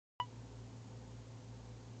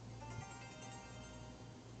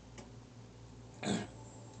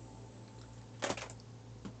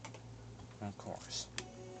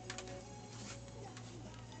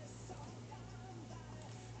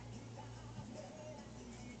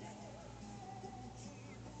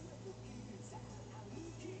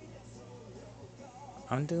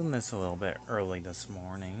I'm doing this a little bit early this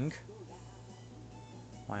morning,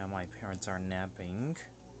 while my parents are napping.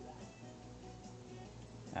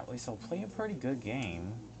 At least I'll play a pretty good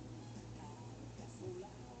game.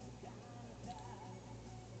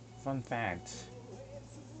 Fun fact,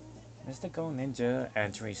 Mystical Ninja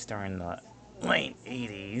actually started in the late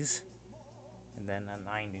 80s, and then the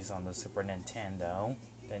 90s on the Super Nintendo.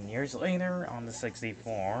 Then years later on the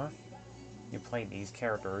 64, you played these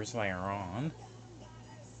characters later on.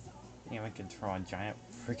 You would control a giant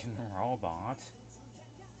freaking robot.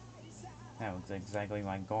 That looks exactly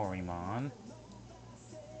like Goemon.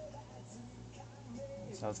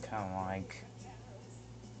 So it's kind of like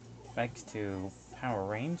back to Power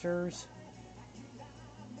Rangers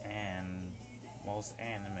and most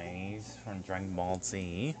animes from Dragon Ball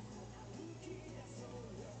Z.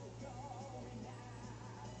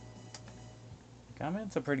 I mean,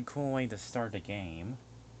 it's a pretty cool way to start a game.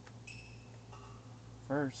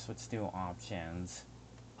 First, let's do options.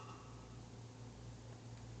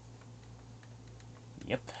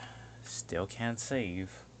 Yep, still can't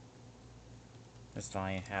save. Just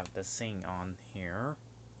I have the thing on here.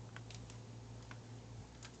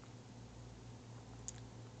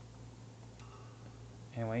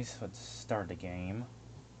 Anyways, let's start the game.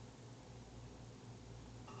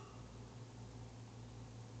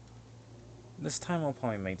 This time I'll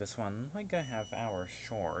probably make this one like a half-hour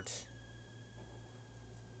short.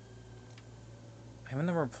 I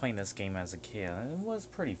remember playing this game as a kid. It was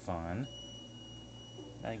pretty fun.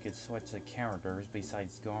 I could switch the characters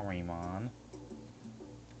besides Goemon.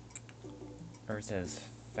 There's his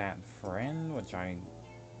fat friend, which I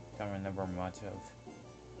don't remember much of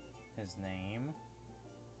his name.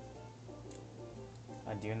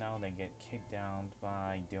 I do know they get kicked out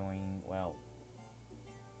by doing, well,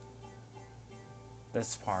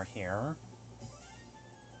 this part here.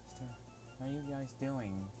 What are you guys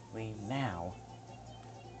doing? Leave now.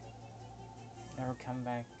 Never come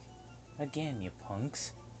back again, you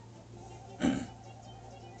punks.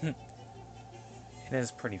 It is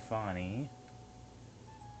pretty funny.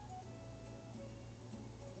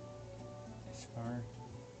 As far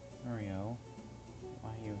Mario,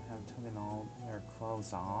 why you have taken all their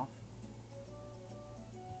clothes off?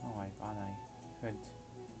 Oh, I thought I could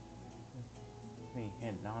be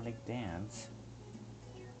hypnotic dance.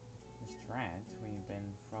 Distract, we've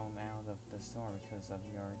been thrown out of the store because of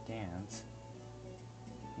your dance.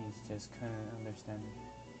 He just couldn't understand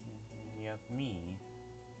the of me.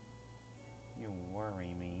 You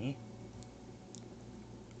worry me.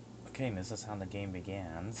 Okay, this is how the game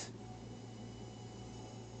begins.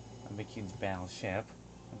 A big huge battleship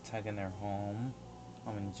attacking their home.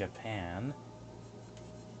 I'm in Japan.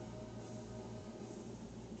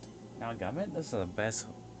 Now, government, this is the best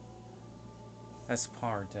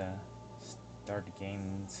part to start the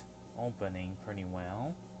game's opening pretty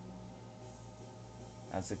well.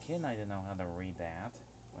 As a kid, I didn't know how to read that.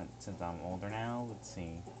 But since I'm older now, let's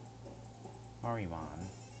see. Harimon.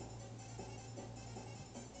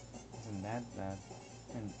 Isn't that the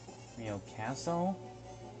real castle?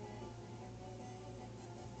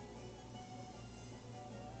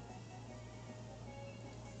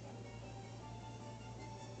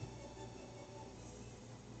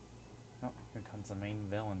 Oh, here comes the main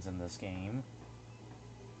villains in this game.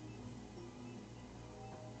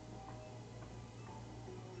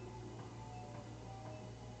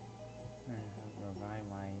 Revive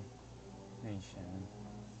my nation.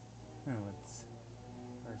 Let's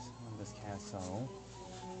first on this castle.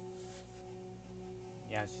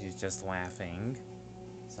 Yeah, she's just laughing,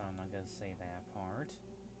 so I'm not gonna say that part.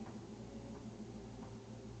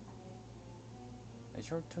 They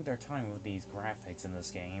sure took their time with these graphics in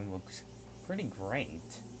this game. Looks pretty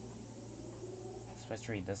great.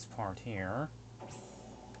 Especially this part here.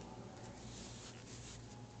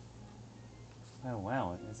 Oh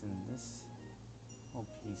wow, isn't this all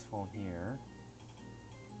peaceful here?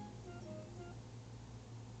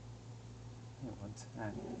 Hey, what's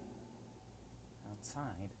that?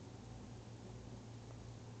 Outside?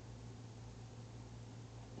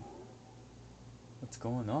 What's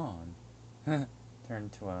going on?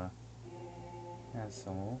 Turned to a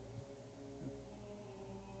castle.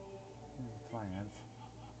 Plant.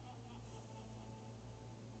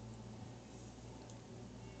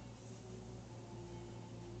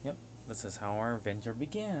 Yep, this is how our adventure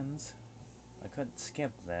begins. I could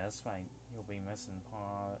skip this, but you'll be missing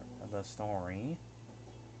part of the story.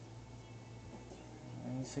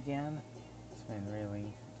 Nice again? It's been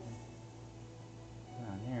really...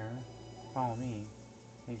 Down here. Follow me.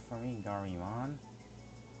 Wait for me, Garimon.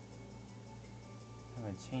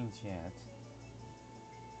 Haven't changed yet.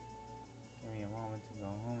 Give me a moment to go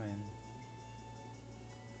home and...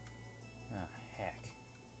 Ah, heck.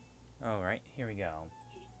 Alright, here we go.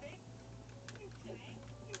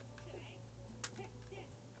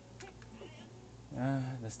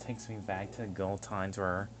 This takes me back to the good old times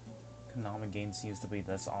where Konami games used to be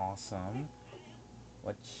this awesome.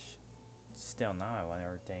 Which, still not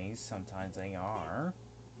nowadays. Sometimes they are.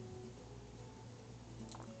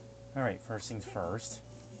 Alright, first things first.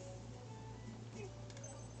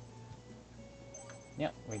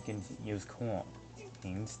 Yep, we can use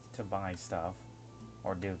coins to buy stuff.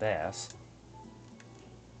 Or do this.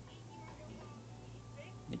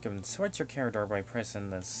 You can switch your character by pressing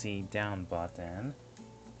the C down button.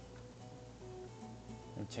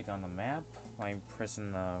 And check on the map by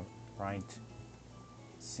pressing the right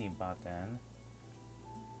C button.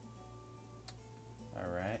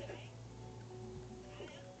 Alright.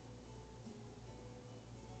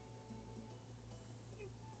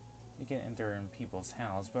 You can enter in people's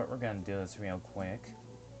house, but we're gonna do this real quick.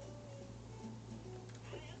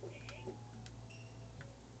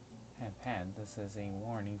 Pat, this is a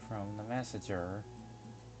warning from the messenger.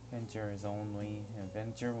 Adventure is only an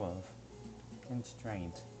adventure with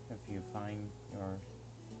constraint. If you find your...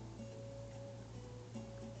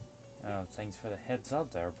 Oh, thanks for the heads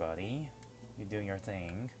up there, buddy. You do your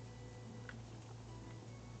thing.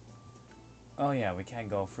 Oh yeah, we can't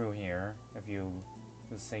go through here. If you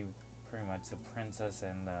save pretty much the princess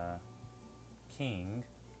and the king,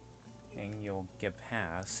 and you'll get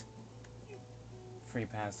pass. Free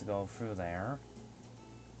pass to go through there.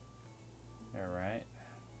 Alright.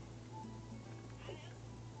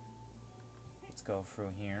 Let's go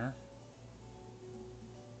through here.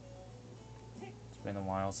 It's been a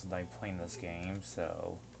while since I played this game,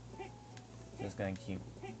 so just gonna keep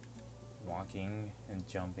walking and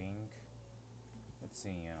jumping. Let's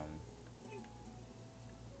see,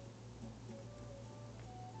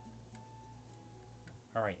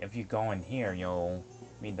 Alright, if you go in here, you'll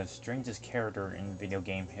meet the strangest character in video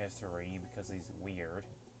game history because he's weird.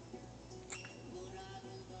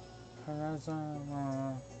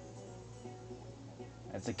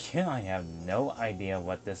 As a kid, I have no idea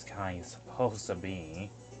what this guy is supposed to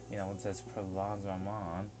be. You know, it says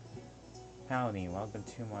Prolazamon. Howdy, welcome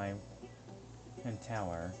to my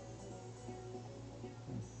tower.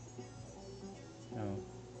 Oh.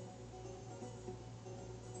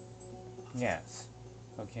 Yes.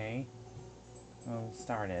 Okay. Well,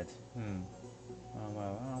 start it. You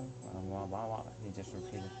just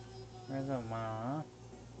repeated. Prolazamon.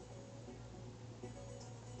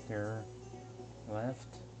 Your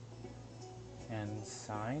left hand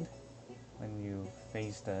side. When you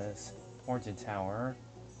face the origin tower,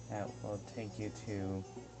 that will take you to...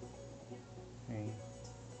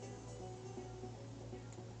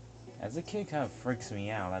 As a kid, kind of freaks me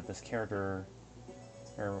out that this character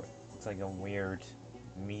looks like a weird,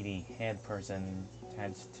 meaty head person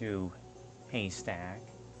attached to haystack.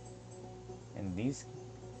 And these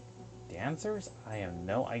dancers, I have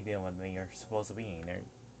no idea what they are supposed to be.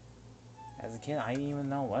 As a kid, I didn't even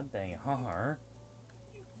know what they are.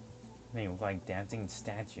 They look like dancing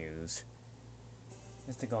statues.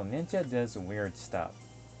 Mystical Ninja does weird stuff.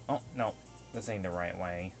 Oh, no. This ain't the right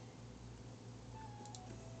way.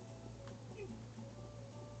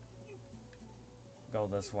 Go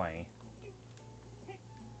this way.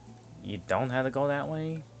 You don't have to go that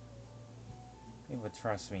way? But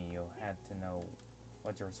trust me, you'll have to know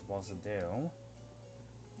what you're supposed to do.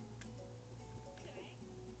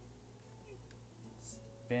 It's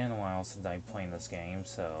been a while since I played this game,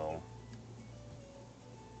 so...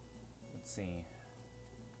 Let's see.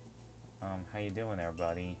 How you doing there,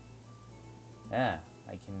 buddy? Ah,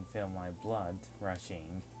 I can feel my blood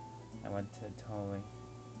rushing. I went to totally...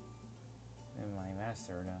 in my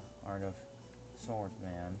master, the art of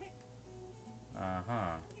swordman.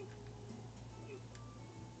 Uh-huh.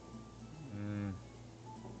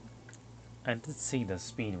 I did see the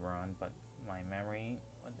speed run, but my memory,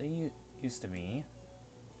 what they used to be.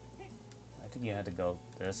 I think you had to go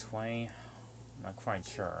this way. I'm not quite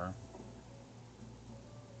sure.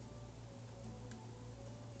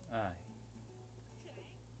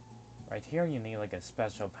 Right here you need like a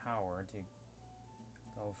special power to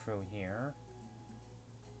go through here.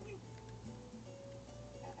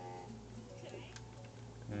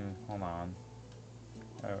 Hold on.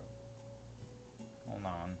 Oh. Hold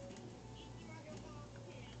on.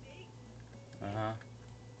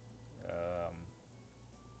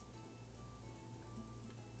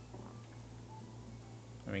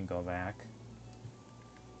 Let me go back.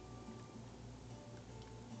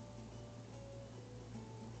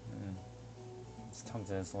 Let's talk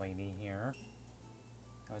to this lady here.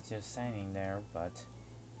 I was just standing there, but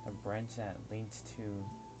the bridge that leads to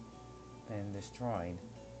been destroyed,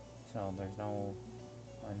 so there's no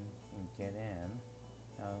one can get in.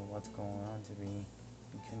 Now what's going on to be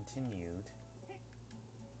continued?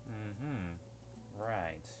 Mm-hmm.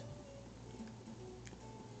 Right.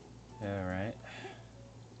 Alright.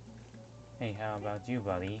 Hey, how about you,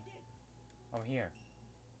 buddy? Over here.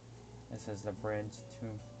 This is the bridge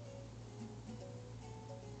to...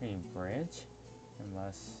 Hey, bridge? I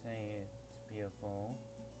must say it's beautiful.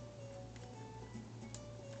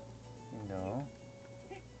 You know.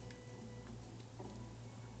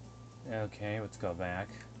 Okay, let's go back.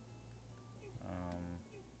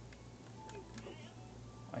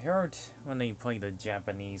 I heard when they play the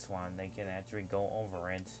Japanese one, they can actually go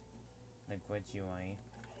over it. The glitch UI.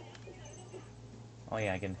 Oh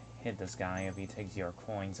yeah, I can hit this guy if he takes your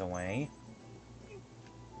coins away.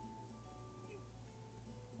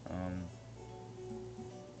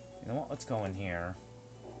 You know what? Let's go in here.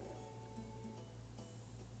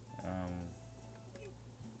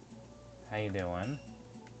 How you doing?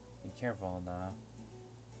 Be careful of the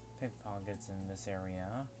pickpockets in this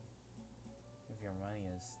area. If your money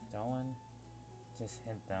is stolen, just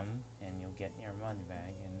hit them and you'll get your money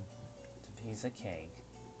back and it's a piece of cake.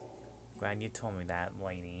 Glad you told me that,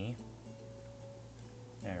 lady.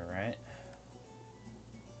 Alright.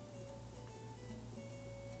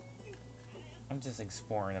 I'm just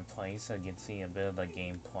exploring a place so you can see a bit of the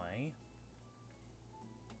gameplay.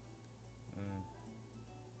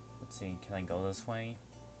 Let's see, can I go this way?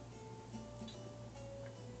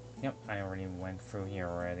 Yep, I already went through here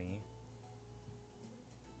already.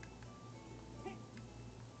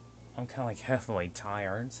 I'm kinda like heavily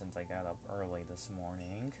tired since I got up early this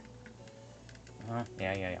morning.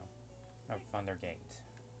 Yeah. Oh, Thunder Gate.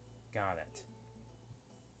 Got it.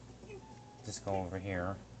 Just go over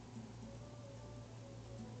here.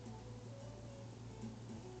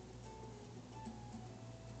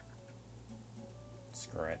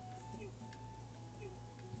 Screw it.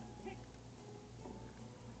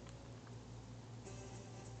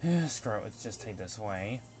 Screw it, let's just take this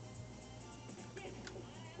way.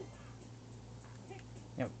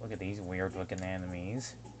 Yep, look at these weird looking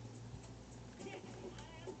enemies.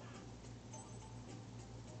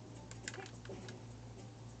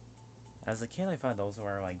 As a kid, I thought those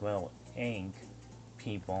were like little egg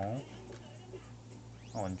people.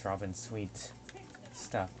 Oh, and dropping sweet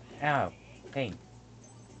stuff. Ow! Hey!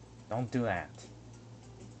 Don't do that.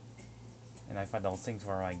 And I thought those things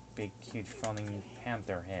were like big, huge, floating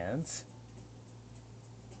panther heads.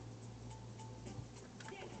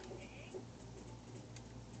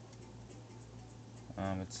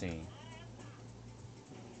 Let's see.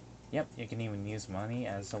 Yep, you can even use money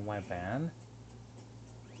as a weapon.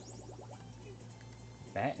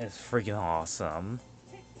 That is freaking awesome.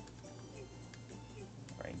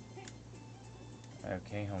 Right.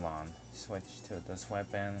 Okay, hold on. Switch to this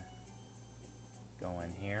weapon. Go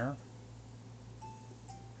in here.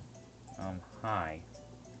 Hi.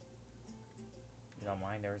 You don't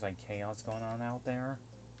mind there's like chaos going on out there?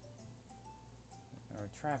 Or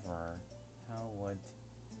Trevor, how would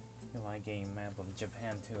you like a map of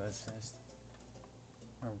Japan to assist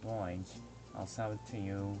our voyage? I'll sell it to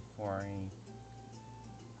you for a...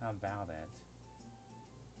 How about it?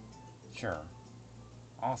 Sure.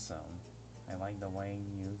 Awesome. I like the way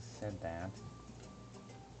you said that.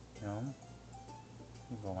 You know,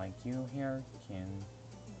 people like you here can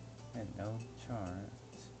at no charge.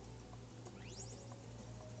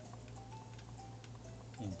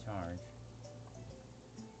 In charge.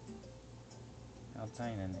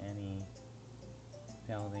 Outside in any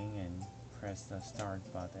building and press the start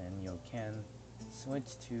button, you can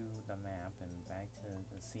switch to the map and back to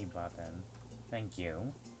the C button. Thank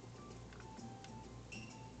you.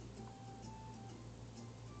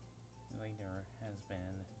 There has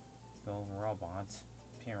been gold robots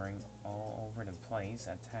appearing all over the place,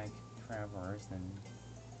 attack travelers and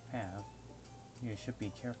path. You should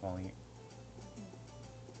be careful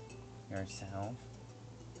yourself.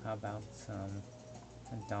 How about some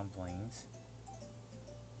dumplings?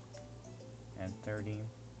 And 30.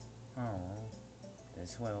 Oh,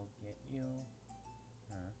 this will get you.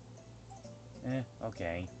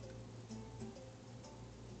 Okay.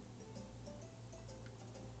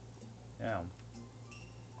 Yeah.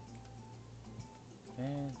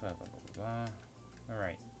 Blah, blah, blah, blah.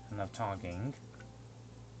 Alright, enough talking.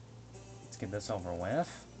 Let's get this over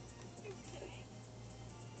with.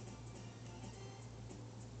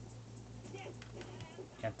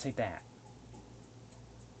 Yeah, take that.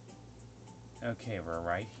 Okay, we're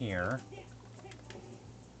right here.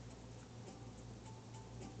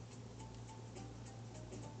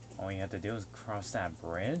 All you have to do is cross that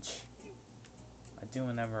bridge. I do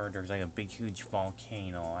whenever there's like a big huge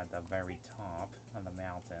volcano at the very top of the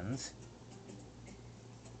mountains.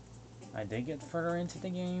 I did get further into the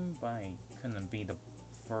game, but I couldn't beat the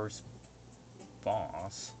first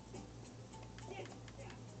boss.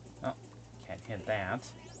 Oh, can't hit that.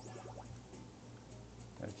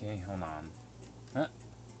 Okay, hold on. Huh?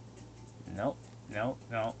 Nope, nope,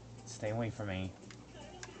 nope. Stay away from me.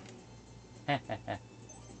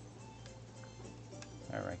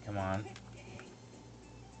 Alright, come on.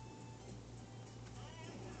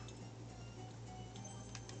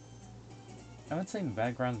 I would say the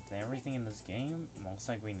background and everything in this game, most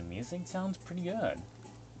likely the music, sounds pretty good.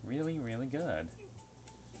 Really, really good.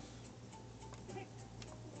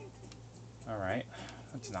 Alright,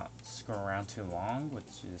 let's not screw around too long.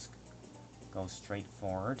 Let's just go straight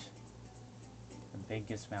forward. The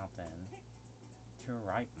biggest mountain. To your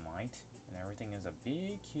right, might. And everything is a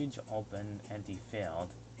big, huge, open, empty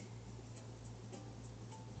field.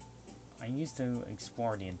 I used to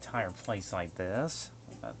explore the entire place like this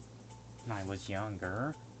when I was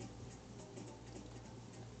younger.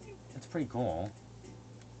 It's pretty cool.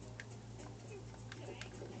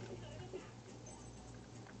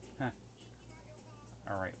 Huh.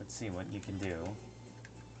 Alright, let's see what you can do.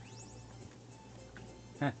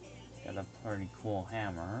 Huh. Got a pretty cool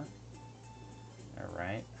hammer.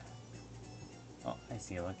 Alright. Oh, I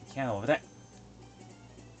see a lucky cow over there.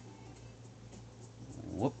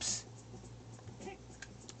 Whoops.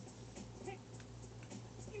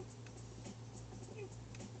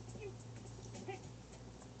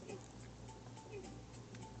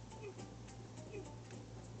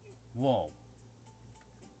 Whoa.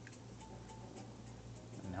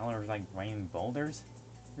 Now there's like raining boulders.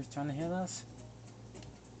 Who's trying to hit us?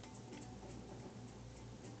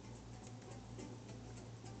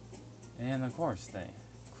 And of course, the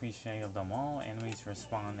cliche of them all, enemies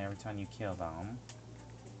respawn every time you kill them.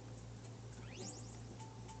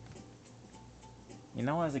 You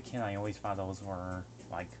know, as a kid, I always thought those were,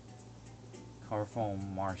 like, colorful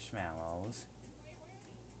marshmallows.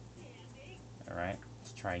 Alright,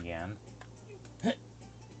 let's try again.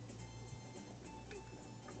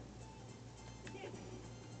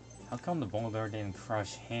 How come the boulder didn't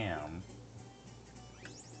crush him?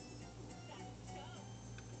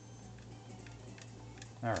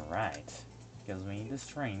 Alright. Gives me the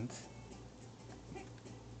strength.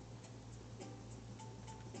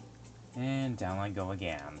 And down I go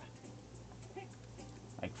again.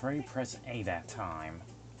 I already pressed A that time.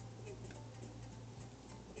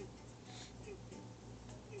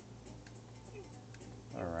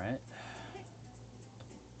 Alright.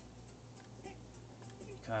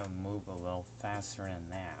 Gotta move a little faster than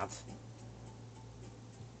that.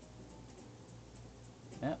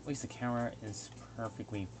 At least the camera is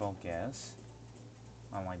perfectly focused.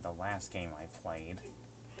 Unlike the last game I played.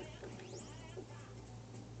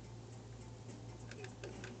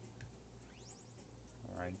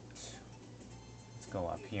 Alright. Let's go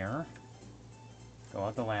up here. Go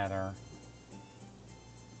up the ladder.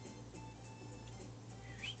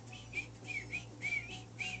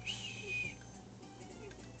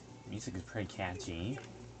 Music is pretty catchy.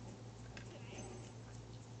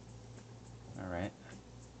 Alright.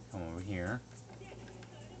 Come over here.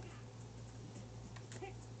 Be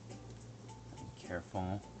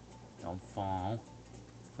careful. Don't fall.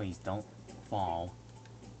 Please don't fall.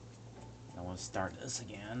 I want to start this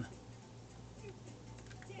again.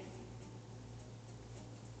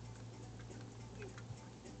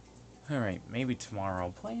 Alright, maybe tomorrow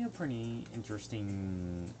I'll play a pretty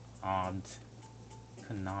interesting, odd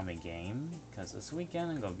Konami game. Because this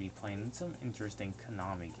weekend I'm going to be playing some interesting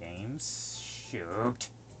Konami games. Shoot!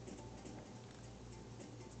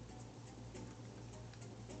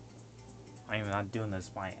 I am not doing this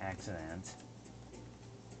by accident.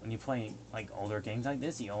 When you play, like, older games like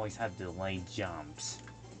this, you always have delayed jumps.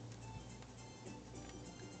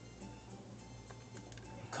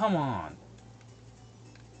 Come on!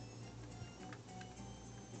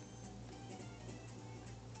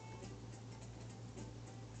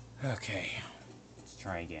 Okay, let's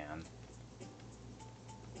try again.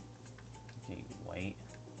 Okay, wait.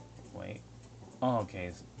 Oh,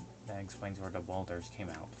 okay, that explains where the boulders came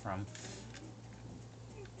out from.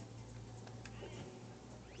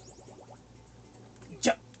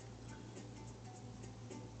 Jump!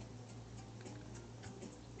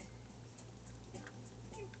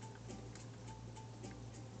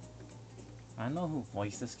 I don't know who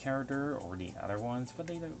voiced this character or the other ones, but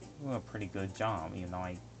they do a pretty good job, even though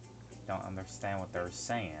I don't understand what they're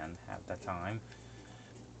saying half the time.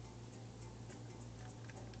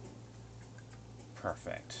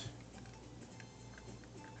 Perfect.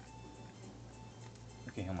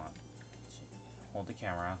 Okay, come on. Hold the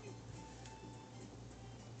camera.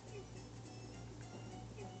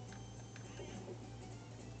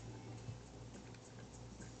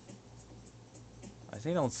 I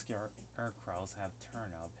think those scarecrows have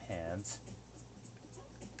turnip heads.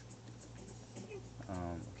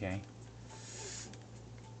 Okay.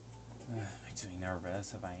 Makes me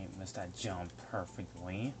nervous if I miss that jump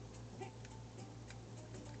perfectly.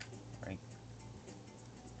 Right.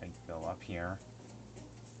 I go up here.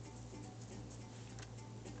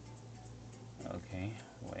 Okay,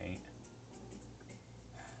 wait.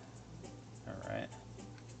 Alright.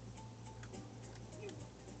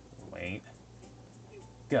 Wait.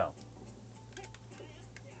 Go.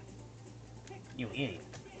 You idiot.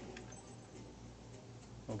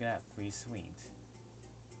 Look at that free sweet.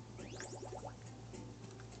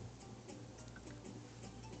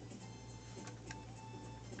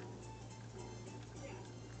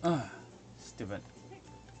 Ugh. Stupid.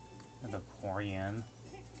 The Corian.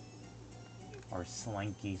 Or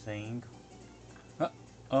slinky thing.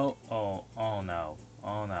 Oh no.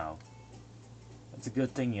 Oh no. It's a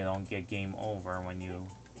good thing you don't get game over when you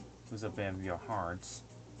lose a bit of your hearts.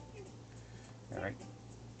 Alright.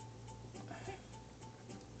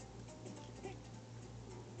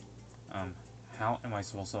 How am I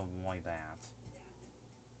supposed to avoid that?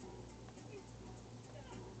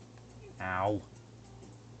 Ow.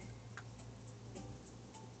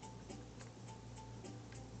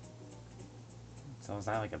 So is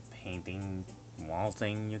that like a painting wall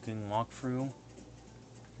thing you can walk through?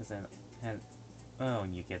 Because then, oh,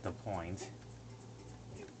 you get the point.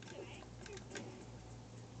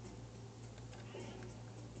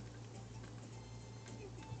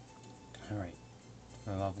 Alright.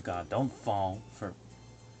 For the love of God, don't fall for...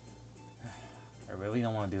 I really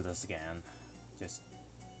don't want to do this again. Just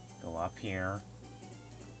go up here.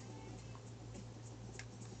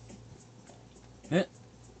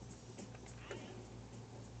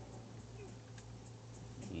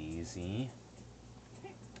 Easy.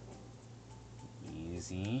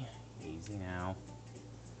 Easy. Easy now.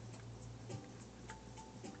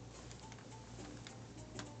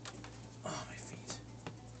 Oh, my feet.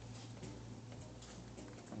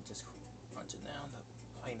 I'm just crunching down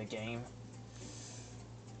to play the game.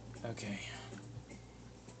 Okay.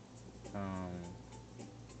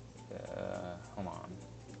 Hold on.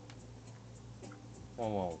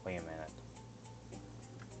 Whoa, wait a minute.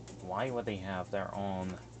 Why would they have their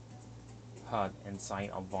own hut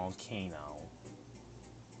inside a volcano?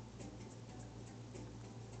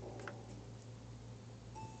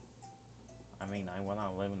 I mean, I will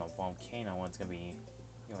not live in a volcano. It's gonna be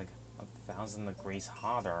like 1,000 degrees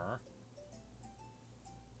hotter.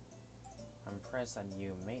 I'm impressed that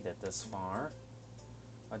you made it this far.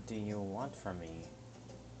 What do you want from me?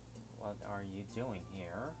 What are you doing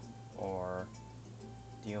here? Or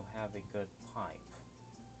do you have a good pipe?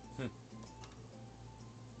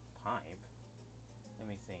 Pipe? Let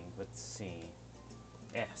me think. Let's see.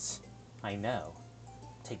 Yes, I know.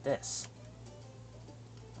 Take this.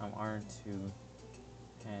 I'm honored to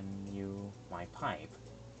hand you my pipe.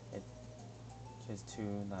 It is to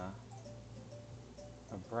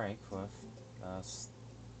a break with the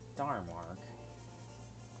star mark.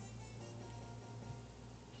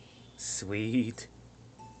 Sweet.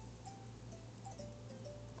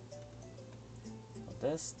 But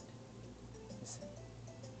this is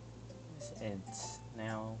it's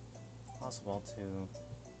now possible to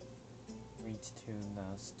reach to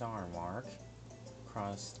the star mark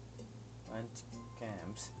across went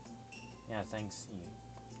camps. Yeah, thanks,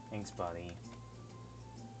 buddy.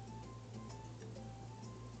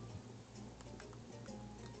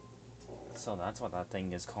 So that's what that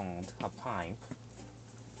thing is called, a pipe.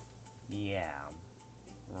 Yeah,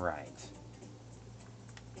 right.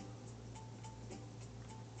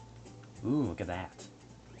 Ooh, look at that.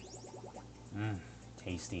 Mmm,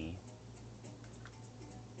 tasty.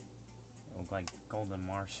 They look like golden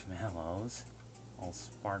marshmallows, all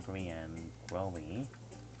sparkly and glowy.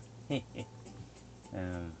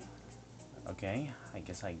 Okay, I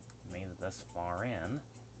guess I made it this far in.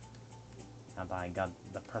 Now that I got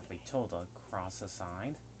the perfect tool to cross the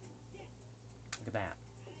side. Look at that.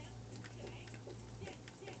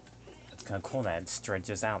 It's kind of cool that it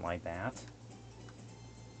stretches out like that.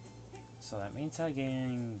 So that means I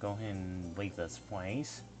can go ahead and leave this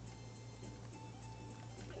place.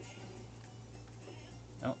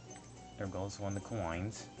 Oh, there goes one of the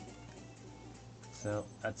coins. So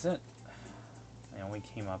that's it. I only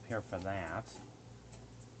came up here for that.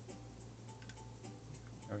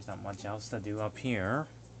 There's not much else to do up here.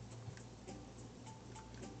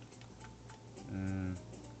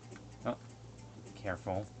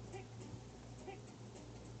 careful.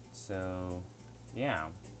 So, yeah.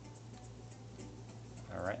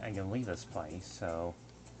 Alright, I can leave this place, so...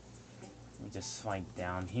 Let me just slide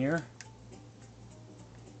down here.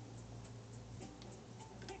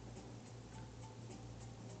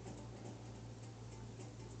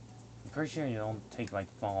 I'm pretty sure you don't take, like,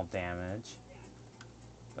 fall damage.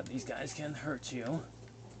 But these guys can hurt you.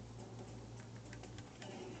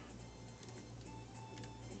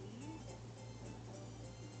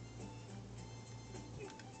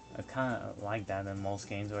 I kind of like that in most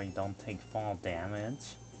games where you don't take fall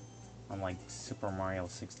damage. Unlike Super Mario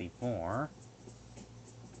 64.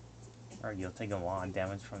 Or you'll take a lot of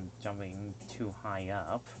damage from jumping too high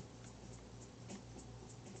up.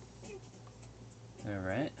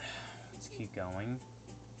 Alright, let's keep going.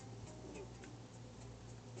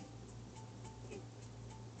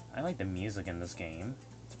 I like the music in this game.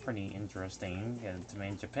 It's pretty interesting. It's made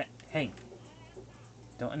in Japan. Hey!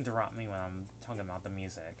 Don't interrupt me when I'm talking about the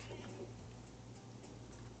music.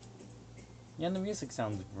 Yeah, the music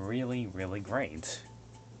sounds really, really great.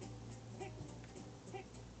 It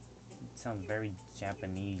sounds very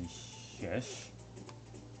Japanese-ish.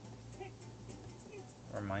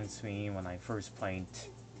 Reminds me when I first played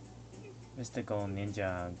Mystical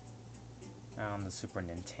Ninja on the Super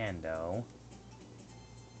Nintendo.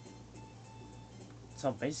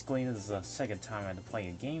 So basically this is the second time I had to play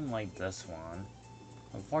a game like this one.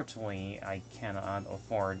 Unfortunately, I cannot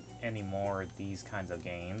afford any more of these kinds of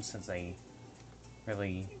games since they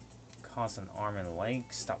really cost an arm and a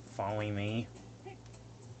leg. Stop following me.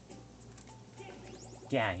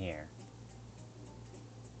 Get out of here.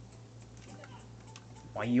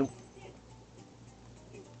 Why you...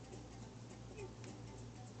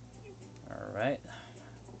 Alright.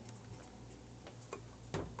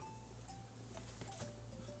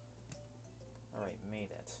 Alright,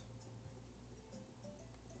 made it.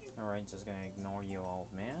 Alright, just gonna ignore you,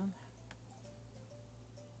 old man.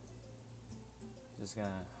 Just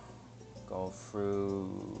gonna go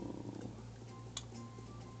through...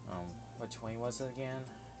 which way was it again?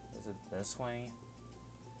 Is it this way?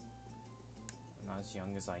 I'm not as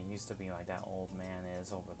young as I used to be like that old man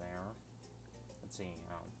is over there. Let's see,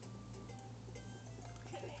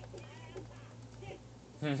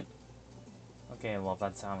 okay, well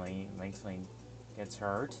that's how he makes me gets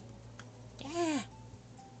hurt. Yeah.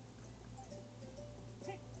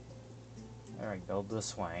 Alright, go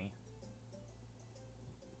this way.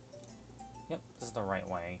 Yep, this is the right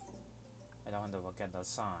way. I don't have to look at the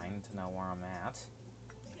sign to know where I'm at.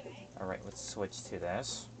 Alright, let's switch to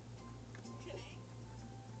this.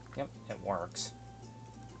 Yep, it works.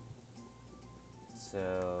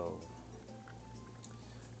 So...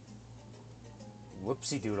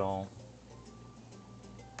 Whoopsie doodle.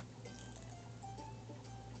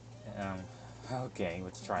 Okay,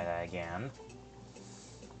 let's try that again.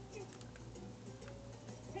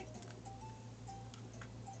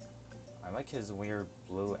 I like his weird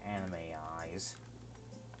blue anime eyes.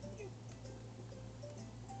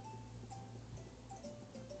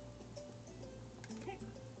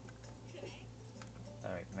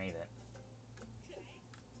 Alright, made it.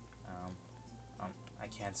 I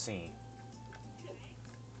can't see.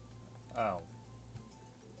 Oh.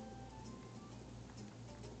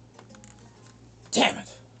 Damn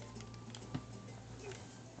it!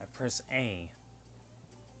 I press A.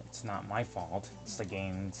 It's not my fault. It's the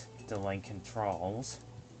game's delay controls.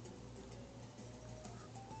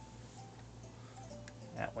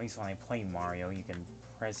 At least when I play Mario, you can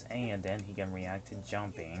press A and then he can react to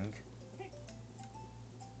jumping.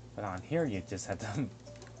 But on here, you just have to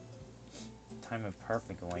time it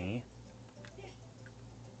perfectly.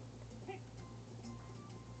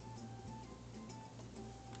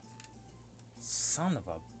 Son of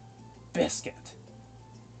a biscuit!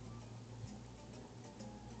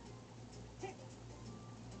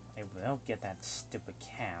 I will get that stupid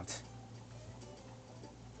cat.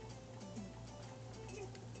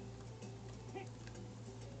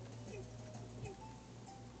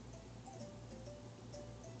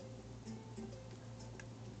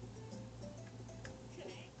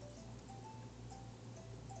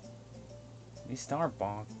 These star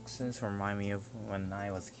boxes remind me of when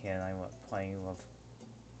I was a kid. I would play with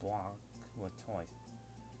block with toys.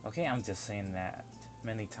 Okay, I'm just saying that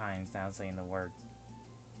many times now, saying the word.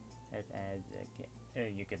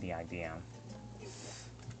 You get the idea.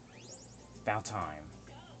 About time.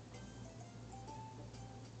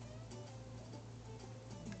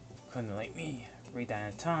 Couldn't let me read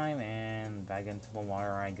that in time, and back into the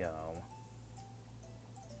water I go.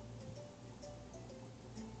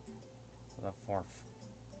 For the fourth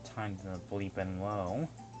time to the bleeping low.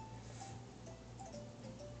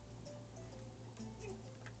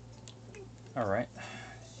 Alright.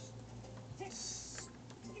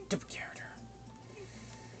 Stupid character.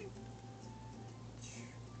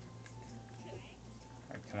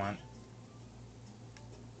 Alright, come on.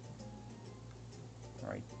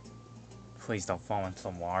 Alright. Please don't fall into the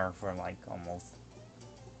water for like almost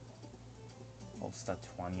the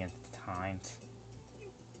 20th time.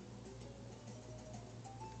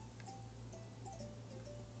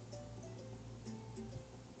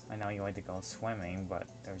 I know you like to go swimming, but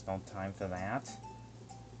there's no time for that.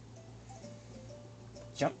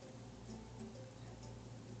 Jump!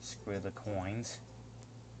 Screw the coins.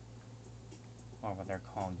 Or what they're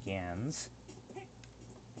called, yens.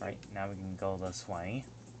 Right, now we can go this way.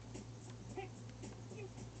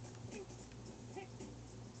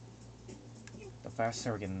 The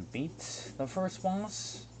faster I can beat the first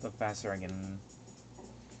boss, the faster I can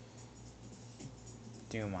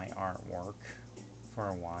do my artwork for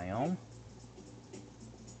a while.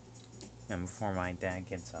 And before my dad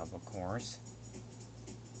gets up, of course.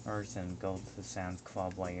 First, and go to the Sam's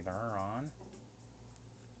Club later on.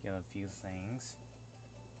 Get a few things.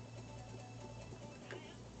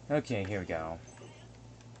 Okay, here we go.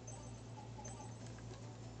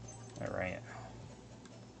 Alright.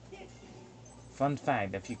 Fun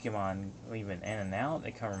fact, if you keep on leaving in and out,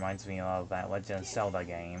 it kind of reminds me of that Legend of Zelda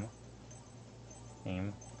game.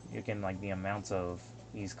 You can like the amounts of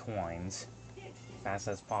these coins fast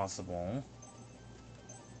as possible.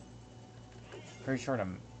 Pretty sure the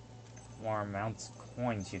more amounts of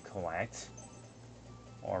coins you collect,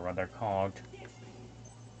 or what they're called,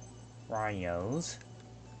 Ryos,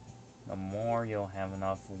 the more you'll have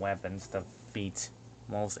enough weapons to defeat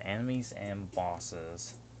most enemies and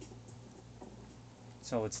bosses.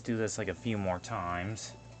 So let's do this like a few more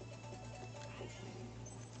times.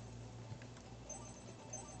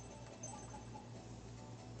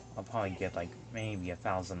 I'll probably get like maybe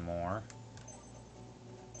 1,000 more.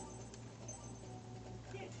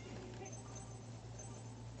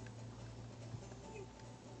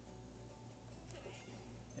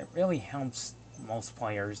 It really helps most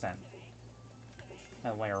players that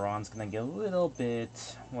later on is gonna get a little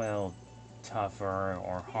bit, well, tougher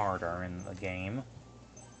or harder in the game.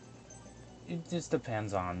 It just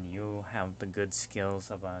depends on you have the good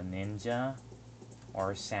skills of a ninja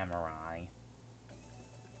or a samurai.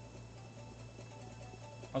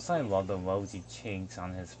 Also, I love the rosy cheeks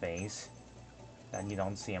on his face that you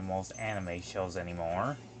don't see in most anime shows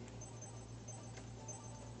anymore.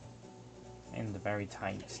 And the very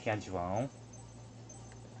tight schedule.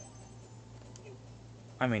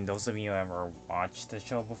 I mean, those of you who ever watched the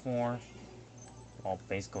show before, well,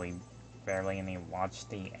 basically barely any watched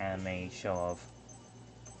the anime show of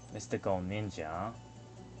Mystical Ninja.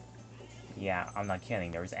 Yeah, I'm not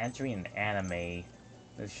kidding. There was actually an anime,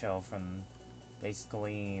 the show from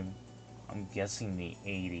basically, I'm guessing the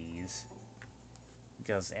 80s.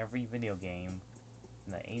 Because every video game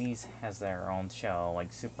in the 80s has their own show,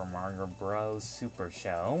 like Super Mario Bros. Super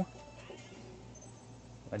Show,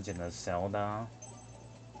 Legend of Zelda.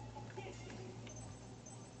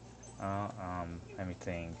 Let me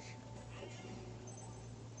think.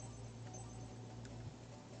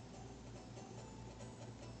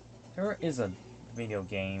 There is a video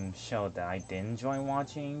game show that I did enjoy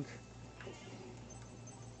watching,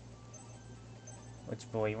 which,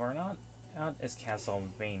 believe it or not, is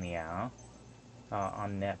Castlevania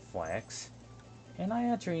on Netflix. And I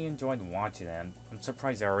actually enjoyed watching it. I'm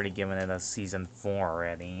surprised they're already giving it a season 4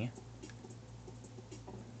 already,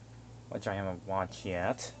 which I haven't watched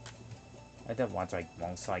yet. I did watch like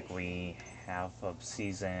most likely half of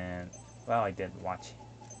season. Well, I did watch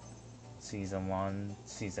season 1,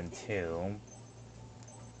 season 2,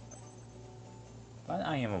 but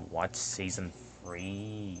I haven't watched season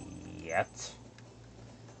 3 yet.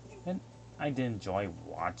 And I did enjoy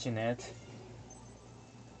watching it.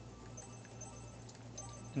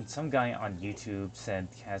 And some guy on YouTube said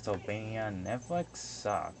Castlevania on Netflix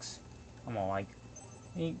sucks. I'm all like,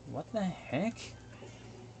 hey, what the heck?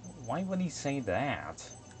 Why would he say that?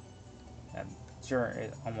 And sure,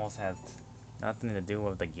 it almost had nothing to do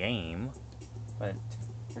with the game, but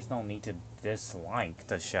there's no need to dislike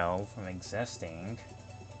the show from existing.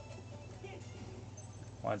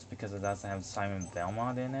 Well, it's because it doesn't have Simon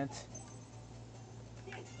Belmont in it,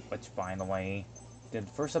 which, by the way, did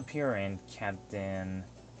first appear in Captain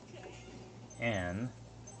N,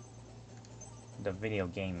 the video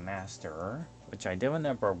game master, which I did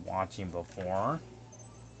remember watching before,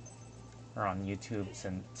 or on YouTube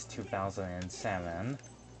since 2007.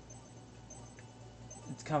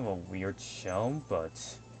 It's kind of a weird show,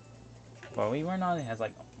 but believe it or not, it has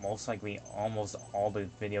like most likely almost all the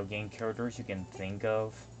video game characters you can think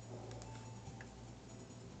of.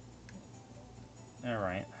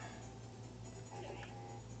 Alright.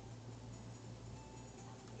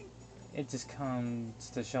 It just comes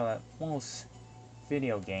to show that most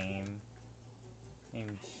video game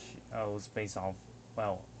shows based off,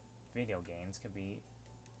 well, video games can be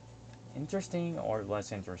interesting or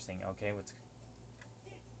less interesting. Okay, let's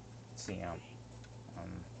see.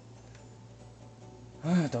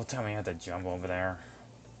 Don't tell me I have to jump over there.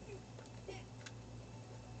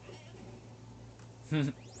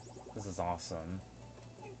 This is awesome.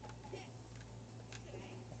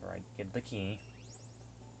 Alright, get the key.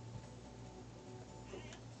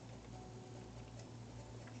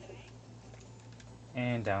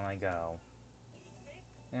 And down I go.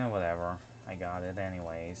 Yeah, whatever. I got it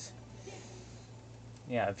anyways.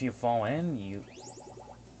 Yeah, if you fall in,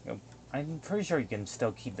 I'm pretty sure you can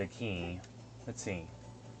still keep the key. Let's see.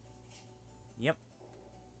 Yep.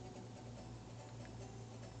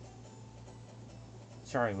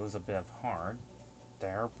 Sure, I lose a bit of heart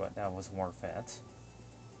there, but that was worth it.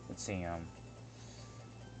 Let's see,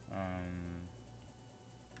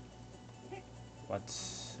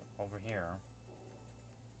 what's over here?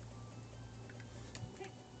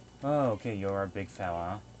 Oh, okay, you're a big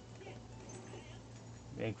fella.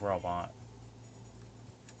 Big robot.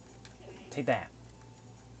 Take that.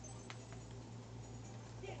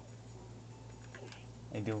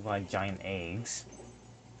 They do like giant eggs.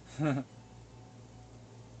 Kind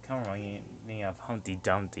of remind me of Humpty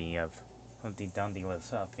Dumpty,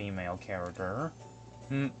 was a female character.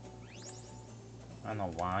 I don't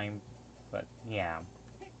know why, but yeah.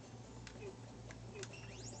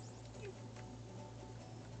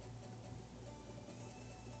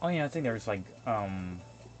 Oh yeah, I think there's like,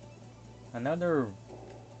 another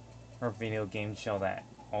video game show that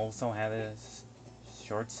also had a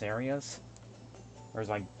short series. There's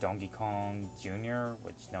like Donkey Kong Jr.,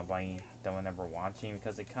 which no one ever watching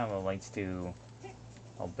because it kind of relates to,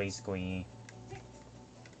 well, basically,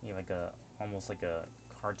 like almost like a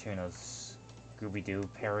cartoon of Scooby-Doo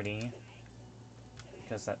parody.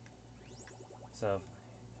 Because that, so,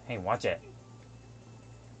 hey, watch it.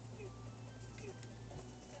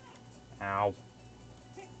 Ow.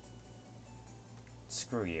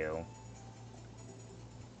 Screw you.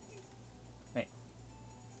 Hey.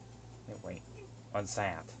 Hey, wait. What's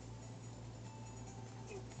that?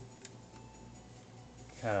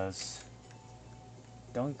 Because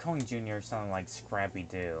Donkey Kong Jr. sounded like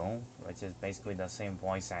Scrappy-Doo, which is basically the same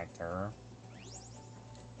voice actor.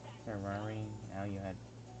 Ferrari, now you had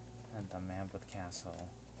the map with castle.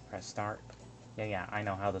 Press start. Yeah, I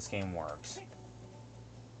know how this game works.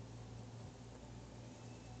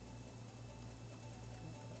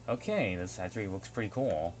 Okay, this actually looks pretty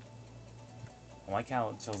cool. I like how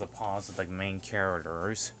it shows a pause of the main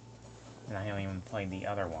characters. And I haven't even played the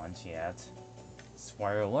other ones yet.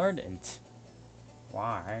 Spoiler alert, and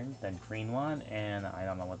why? The green one, and I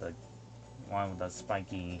don't know what the one with the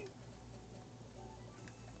spiky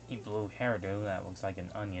blue hairdo that looks like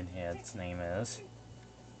an onion head's name is.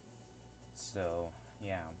 So,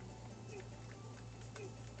 yeah.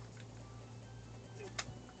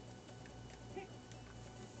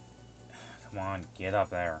 Come on, get up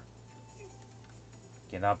there.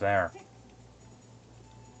 Get up there.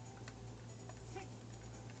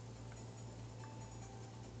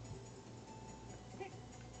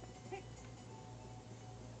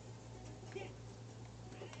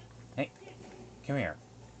 Hey, come here.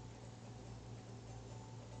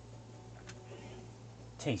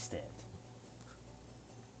 Taste it.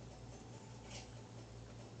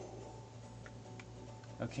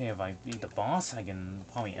 Okay, if I beat the boss, I can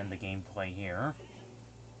probably end the gameplay here.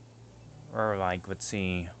 Or like, let's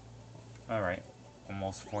see. Alright,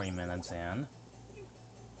 almost 40 minutes in.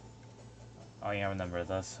 Oh yeah, I remember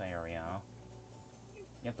this area.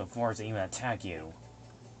 Yet the force even attack you.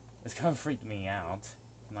 It's kind of freaked me out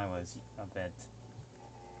when I was a bit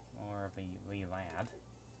more of a wee lad.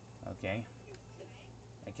 Okay.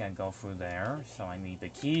 I can't go through there, so I need the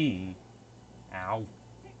key. Ow.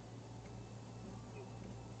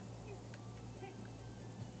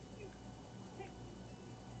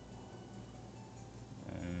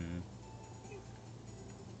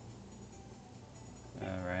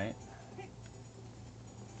 Alright.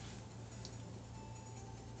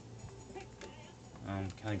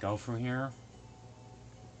 Can I go through here?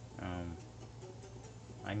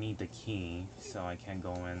 I need the key, so I can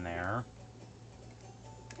go in there.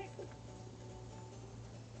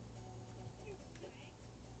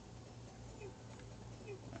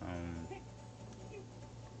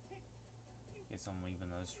 Guess I'm leaving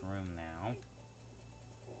this room now.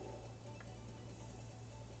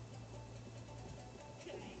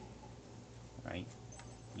 Right.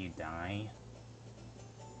 You die.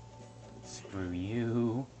 Screw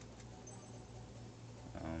you.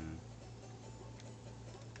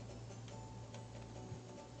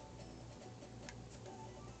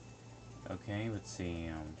 Okay, let's see,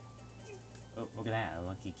 oh, look at that, a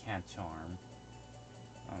lucky cat charm.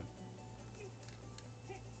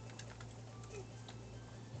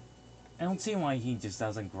 I don't see why he just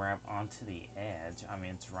doesn't grab onto the edge. I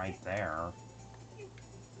mean, it's right there.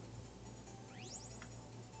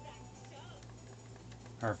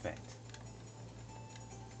 Perfect.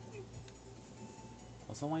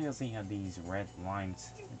 Also, why does he have these red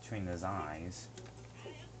lines between his eyes?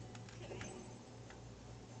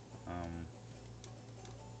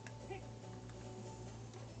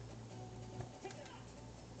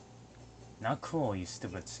 Not cool, you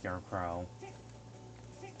stupid scarecrow.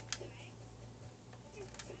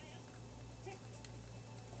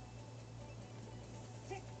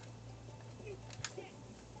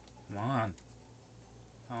 Come on.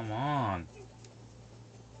 Come on.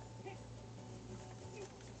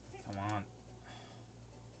 Come on.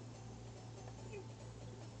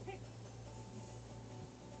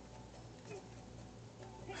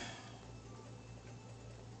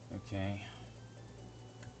 Okay.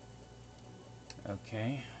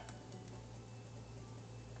 Okay.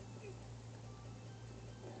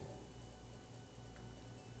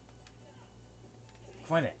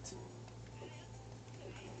 Quit it.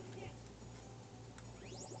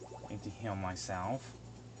 Need to heal myself.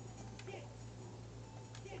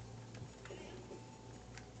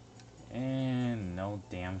 And no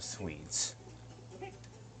damn sweets.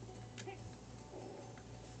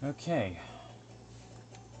 Okay.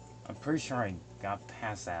 I'm pretty sure I got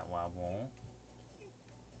past that level.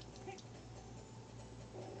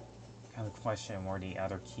 Kind of question where the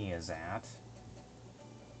other key is at.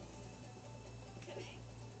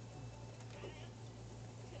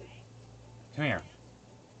 Come here.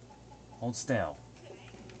 Hold still.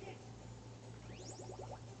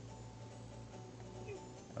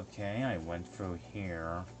 Okay, I went through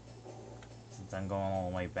here. Since I'm going all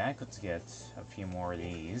the way back, let's get a few more of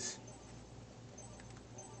these.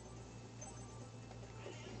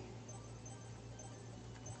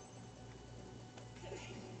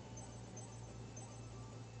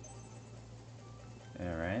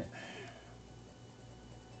 Alright.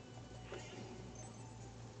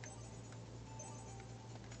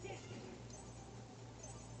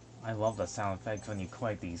 I love the sound effects when you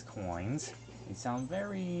collect these coins. They sound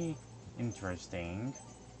very interesting.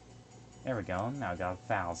 There we go, now I got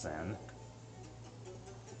 1,000.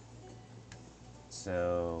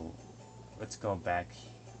 So, let's go back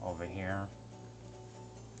over here.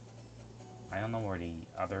 I don't know where the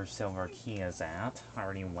other silver key is at. I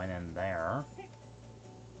already went in there.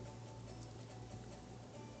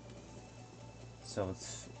 So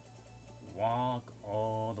let's walk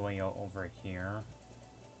all the way over here.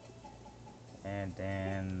 And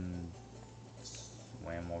then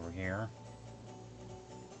swim over here.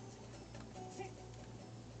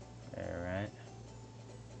 Alright.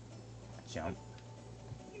 Jump.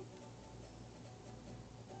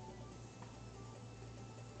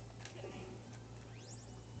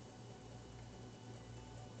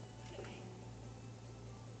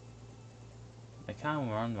 They kind of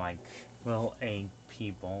run like little 8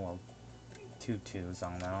 people with tutus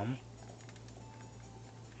on them.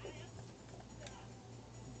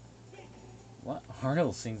 What are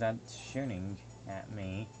those things that's shooting at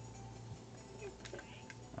me?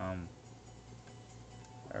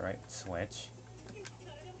 Alright, switch.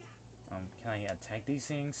 Can I attack these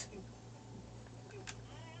things?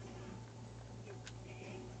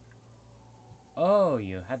 Oh,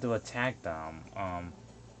 you had to attack them.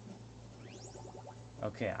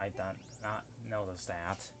 Okay, I did not notice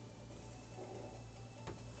that.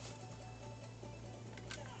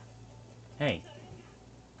 Hey.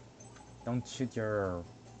 Don't shoot your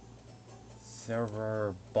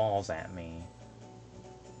silver balls at me.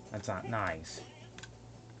 That's not nice.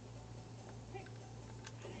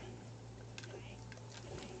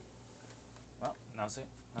 Well, not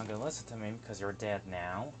gonna listen to me because you're dead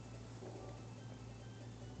now.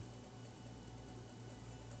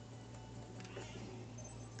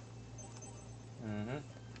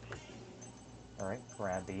 Alright,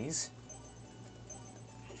 grab these.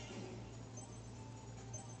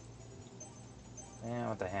 Yeah,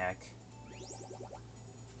 what the heck.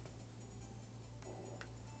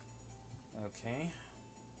 Okay.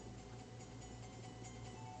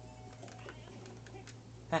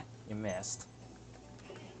 Ha! You missed.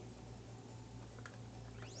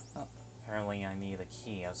 Oh, apparently I need a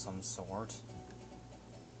key of some sort.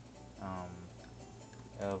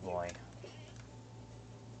 Oh boy.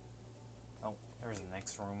 Oh, there's the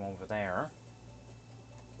next room over there.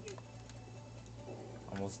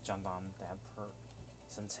 Almost jumped on that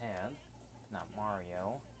person's head. Not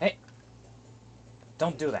Mario. Hey!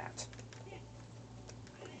 Don't do that!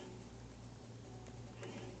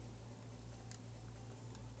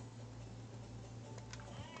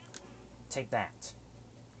 Take that.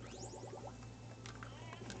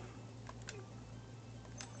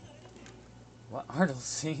 What are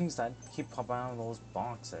those things that keep popping out of those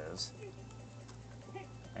boxes?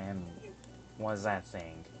 And what is that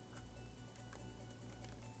thing?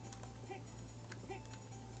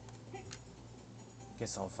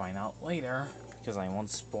 Guess I'll find out later, because I won't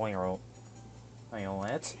spoil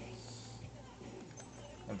it.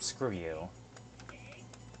 And screw you.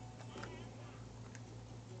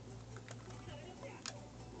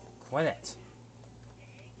 Quit it.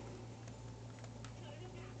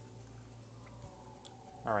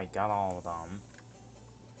 Alright, got all of them.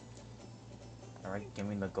 Alright, give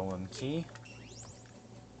me the golden key.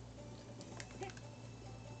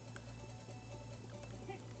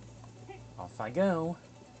 Off I go.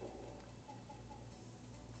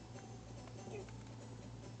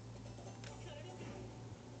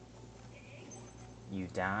 You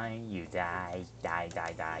die, you die, die,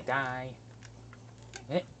 die, die, die.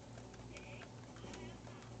 Hit.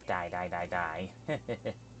 Die, die, die, die.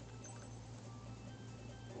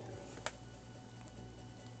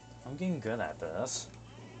 I'm getting good at this.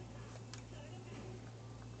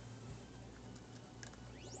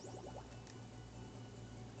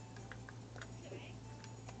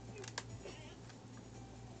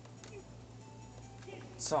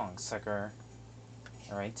 Song sucker.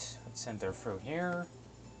 Alright, let's enter through here.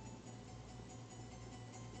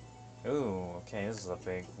 Ooh, okay, this is a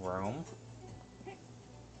big room.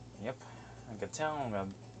 Yep, I could tell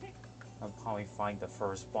I'll probably fight the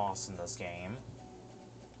first boss in this game.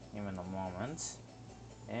 In a moment.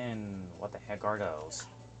 And what the heck are those?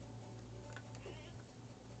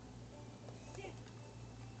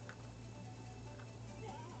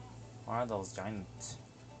 What are those giant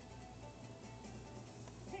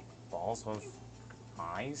balls with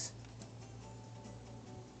eyes?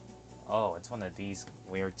 Oh, it's one of these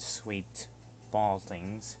weird sweet ball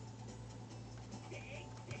things.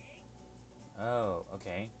 Oh,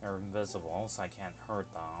 okay. They're invisible, so I can't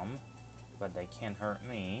hurt them. But they can't hurt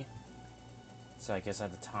me. So I guess at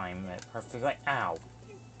the time it perfectly. Ow!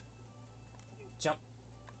 Jump!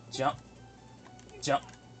 Jump! Jump!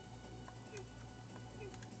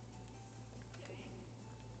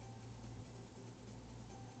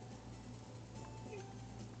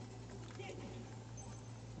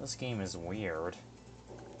 This game is weird.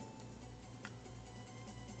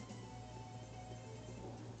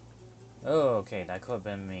 Oh, okay, that could have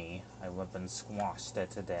been me. I would have been squashed it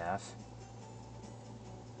to death.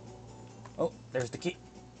 Oh, there's the key.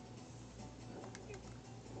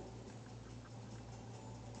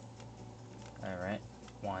 Alright.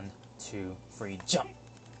 1, 2, 3, jump!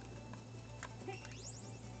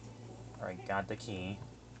 Alright, got the key.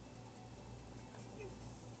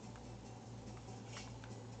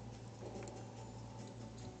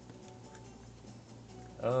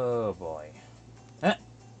 Oh boy. Huh.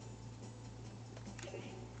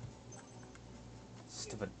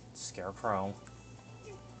 Stupid scarecrow.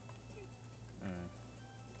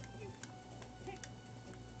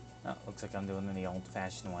 Oh, looks like I'm doing it the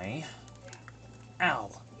old-fashioned way.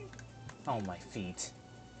 Ow! Oh, my feet.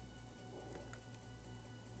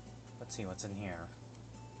 Let's see what's in here.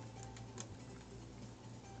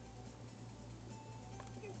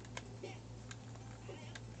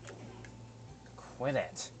 Quit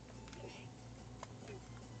it.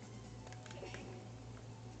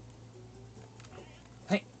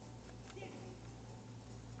 Hey!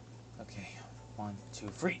 Okay, 1, 2,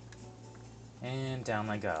 3. And down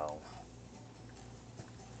I go.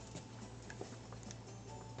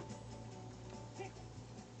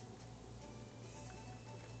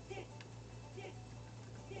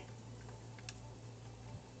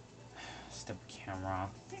 Stupid camera.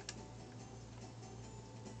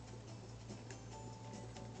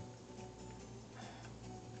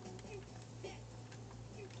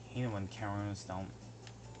 Hate when cameras don't.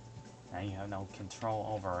 Now you have no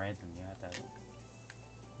control over it, and you have to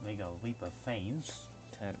make a leap of faith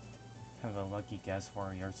to have a lucky guess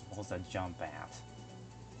where you're supposed to jump at.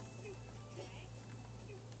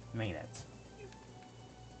 Made it.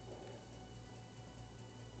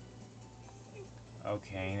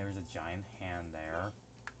 Okay, there's a giant hand there.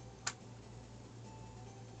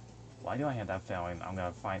 Why do I have that feeling I'm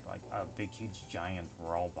gonna fight like a big, huge, giant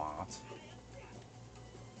robot?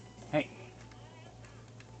 Hey!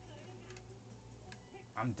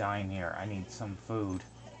 I'm dying here. I need some food.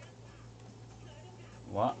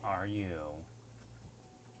 What are you?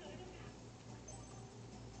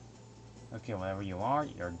 Okay, whatever you are,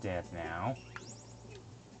 you're dead now.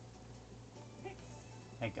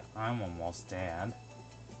 Heck, I'm almost dead.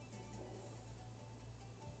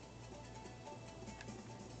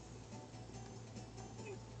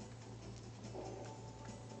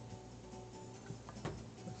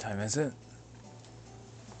 What time is it?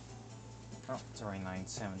 Oh, it's already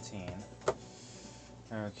 9:17.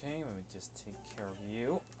 Okay, let me just take care of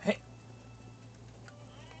you. Hey!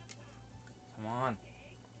 Come on.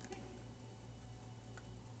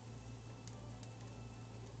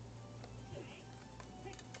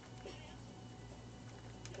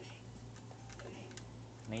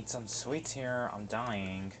 Need some sweets here. I'm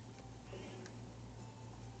dying.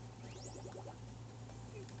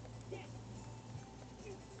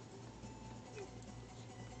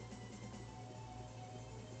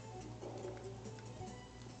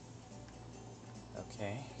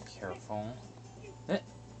 Okay, careful. Eh.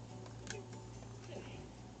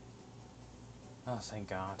 Oh, thank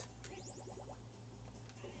God.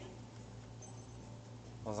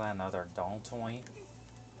 Was that another doll toy?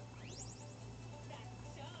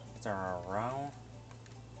 Is there a row?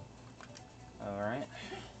 Alright.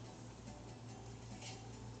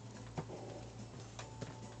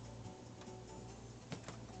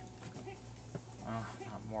 Oh,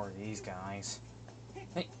 not more of these guys.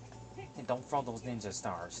 Hey! Hey, don't throw those ninja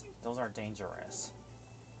stars. Those are dangerous.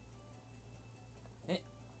 Hey!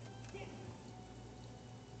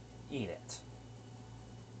 Eat it.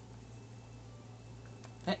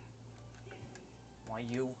 Hey! Why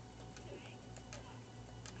you?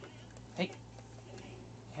 Hey!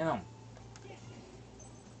 Hit him!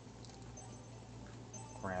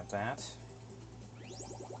 Grab that.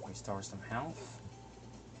 Restore some health.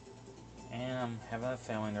 And I'm having a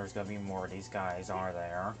feeling there's gonna be more of these guys, are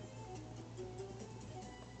there?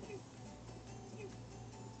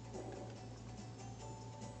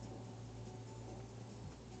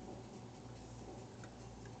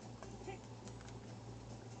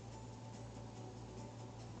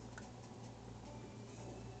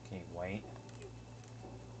 Okay, wait.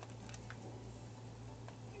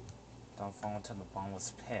 Don't fall into the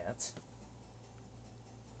bottomless pit.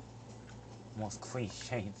 Most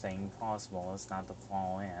cliche thing possible is not to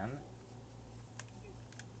fall in.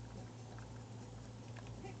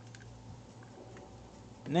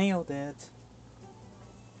 Nailed it!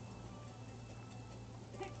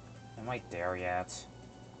 Am I there yet?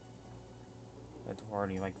 It's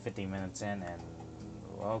already like 50 minutes in and...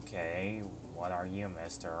 Okay, what are you,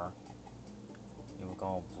 mister? You look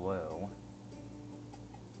all blue.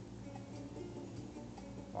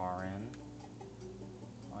 Far in.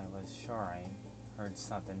 I was sure I heard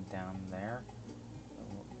something down there.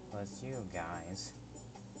 It was you guys.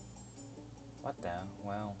 What the?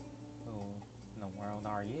 Well, who in the world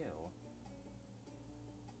are you?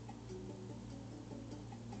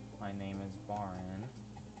 My name is Barin.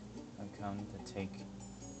 I've come to take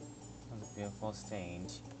the beautiful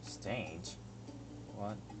stage. Stage?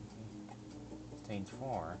 What? Stage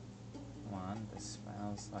 4? Come on, this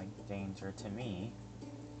smells like danger to me.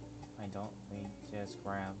 Why don't we just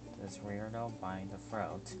grab this weirdo by the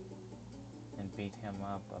throat and beat him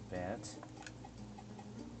up a bit?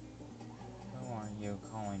 Who are you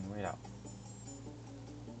calling weirdo?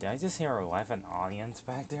 Did I just hear a laughing audience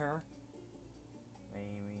back there?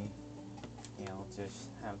 Maybe I'll just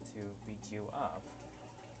have to beat you up.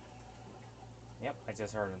 Yep, I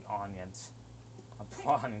just heard an audience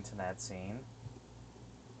applauding to that scene.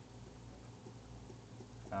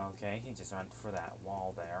 Okay, he just went for that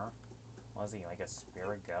wall there. Was he like a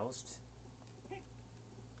spirit ghost?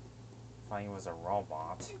 Thought he was a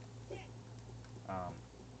robot.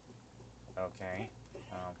 Okay.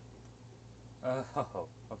 Oh,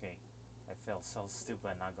 okay. I feel so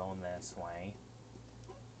stupid not going this way.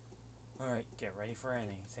 Alright, get ready for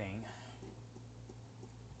anything.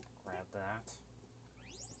 Grab that.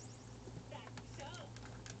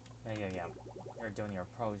 Yeah. You're doing your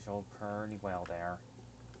pro pretty well there.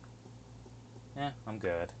 I'm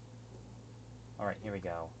good. Alright, here we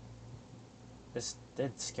go. This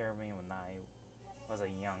did scare me when I was a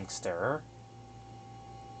youngster.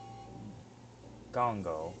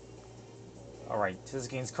 Gongo. Alright, this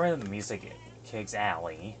game's created the music kicks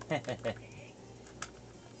alley.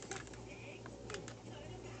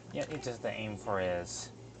 Yeah, it's just the aim for his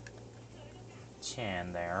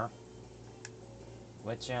chin there.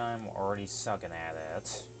 Which I'm already sucking at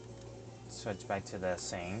it. Switch back to the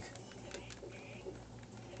sink.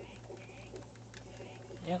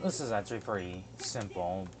 Yeah, this is actually pretty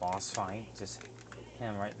simple boss fight. Just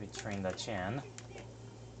him right between the chin.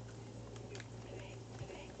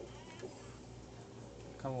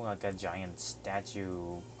 Kind of like a giant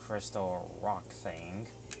statue crystal rock thing.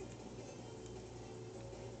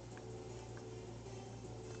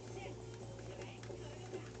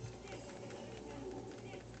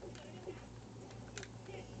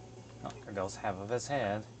 Oh, there goes half of his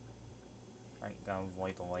head. Right, gotta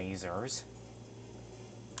avoid the lasers.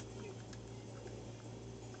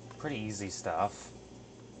 Pretty easy stuff.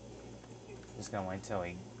 Just gonna wait till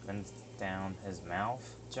he bends down his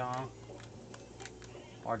mouth, jaw.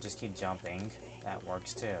 Or just keep jumping. That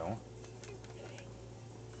works too.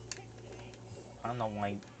 I don't know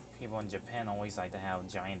why people in Japan always like to have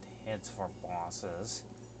giant hits for bosses.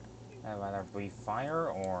 I'd rather breathe fire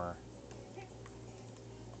or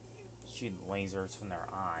shoot lasers from their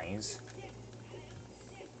eyes.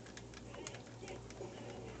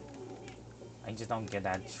 I just don't get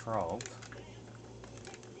that trope.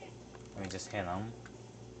 Let me just hit him.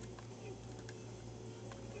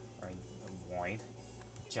 Or avoid.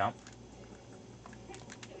 Jump.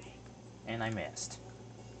 And I missed.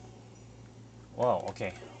 Whoa,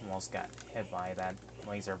 okay. Almost got hit by that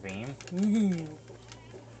laser beam.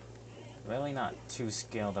 Really not too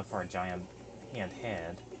skilled for a giant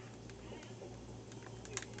head.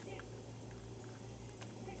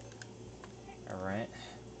 Alright.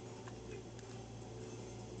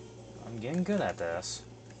 I'm getting good at this.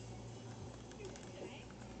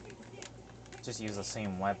 Just use the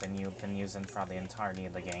same weapon you've been using for the entirety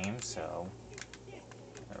of the game, so...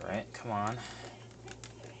 Alright, come on.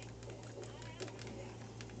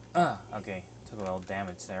 Okay. Took a little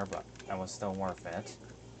damage there, but that was still worth it.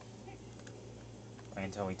 Wait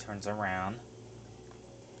until he turns around.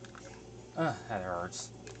 That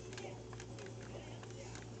hurts.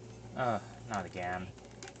 Not again.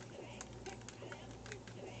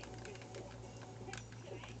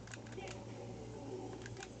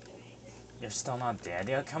 You're still not dead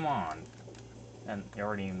yet? Come on. And you're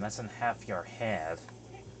already missing half your head.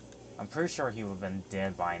 I'm pretty sure he would have been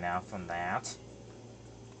dead by now from that.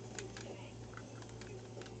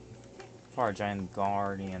 For a giant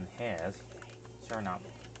guardian head, sure not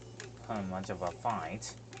putting much of a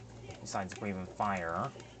fight. Besides breathing fire.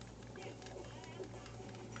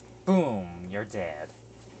 Boom! You're dead.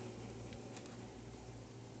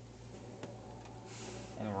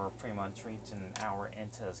 And we're pretty much reaching an hour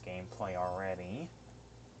into this gameplay already.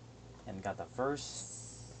 And got the first...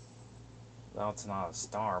 Well, it's not a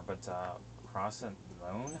star, but crescent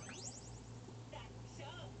moon?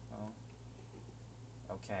 Oh.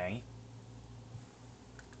 Okay.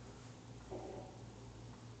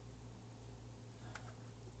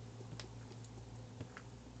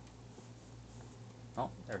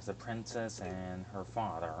 Oh, there's the princess and her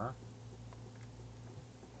father.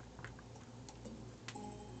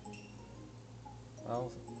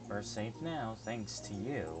 Well, we're safe now, thanks to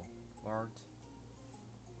you, Lord.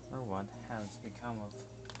 Or what has become of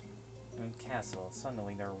Moon Castle?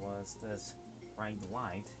 Suddenly there was this bright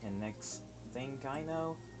light, and next thing I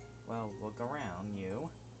know, well, look around, you.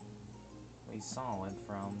 We saw it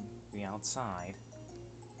from the outside.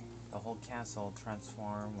 The whole castle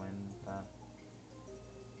transformed when the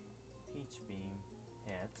peach beam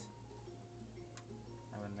hit.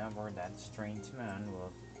 I remember that strange moon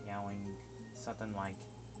with yelling something like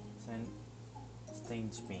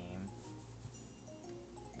stage beam.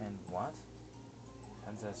 And what?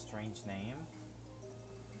 That's a strange name.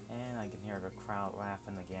 And I can hear the crowd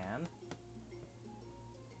laughing again.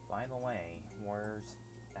 By the way, where's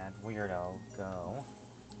that weirdo go?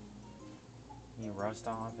 He rushed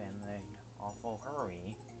off in an awful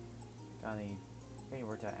hurry. Got a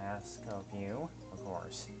favor to ask of you, of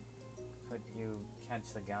course. Could you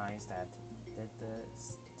catch the guys that did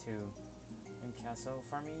this to Incasso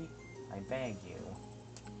for me? I beg you.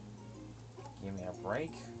 Give me a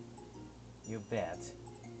break? You bet.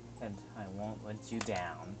 And I won't let you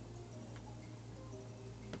down.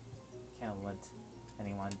 Can't let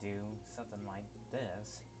anyone do something like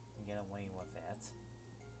this and get away with it.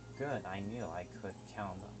 Good, I knew I could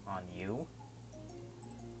count on you.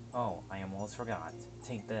 Oh, I almost forgot.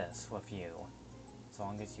 Take this with you. As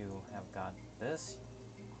long as you have got this,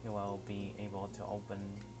 you will be able to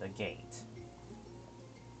open the gate.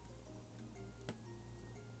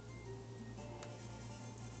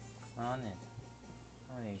 On it.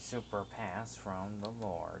 On a super pass from the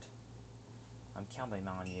Lord. I'm counting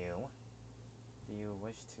on you. Do you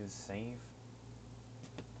wish to save?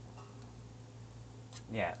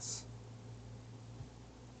 Yes.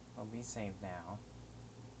 We'll be saved now.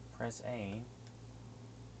 Press A.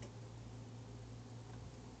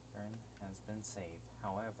 Turn has been saved.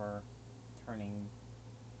 However, turning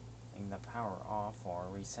the power off or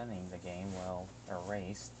resetting the game will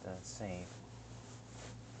erase the save.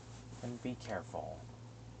 And be careful.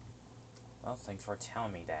 Well, thanks for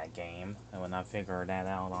telling me that, game. I would not figure that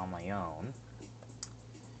out on my own.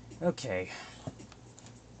 Okay.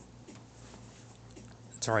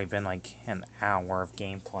 It's already been like an hour of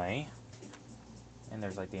gameplay. And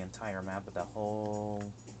there's like the entire map of the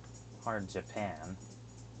whole part of Japan.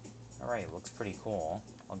 Alright, looks pretty cool.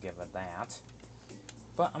 I'll give it that.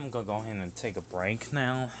 But I'm gonna go ahead and take a break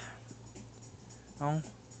now. Oh,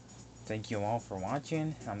 thank you all for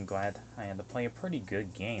watching. I'm glad I had to play a pretty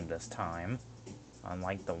good game this time.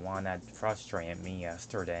 Unlike the one that frustrated me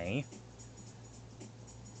yesterday.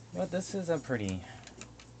 But this is a pretty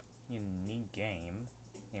unique game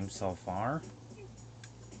so far.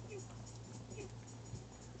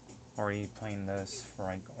 Already playing this for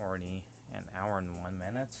like already an hour and 1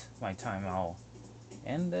 minute. By the time I'll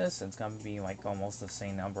end this, it's gonna be like almost the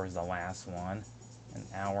same number as the last one. An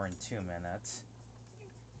hour and 2 minutes.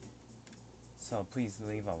 So please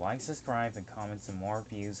leave a like, subscribe, and comment some more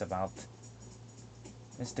views about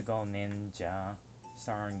Mystical Ninja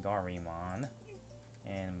starring Goemon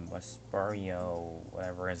and Vesperio,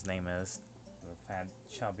 whatever his name is, the fat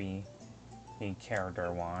chubby big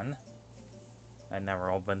character one that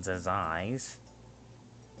never opens his eyes,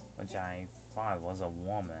 which I thought was a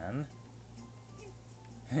woman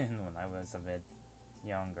when I was a bit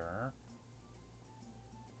younger.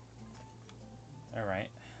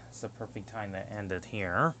 Alright, it's the perfect time to end it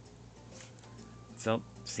here. So,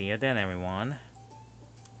 see you then, everyone.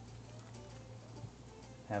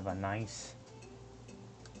 Have a nice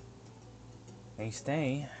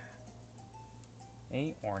day,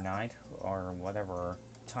 or night, or whatever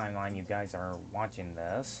timeline you guys are watching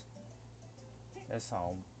this. This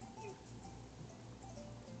I'll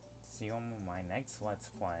see you on my next Let's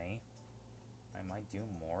Play. I might do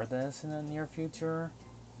more of this in the near future.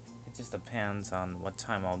 It just depends on what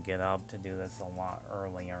time I'll get up to do this a lot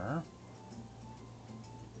earlier.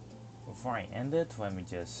 Before I end it, let me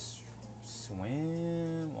just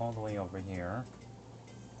swim all the way over here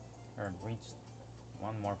and reach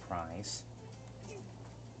one more prize.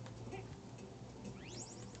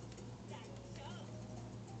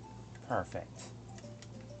 Perfect.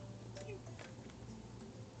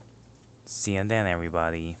 See you then,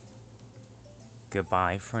 everybody.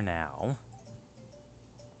 Goodbye for now.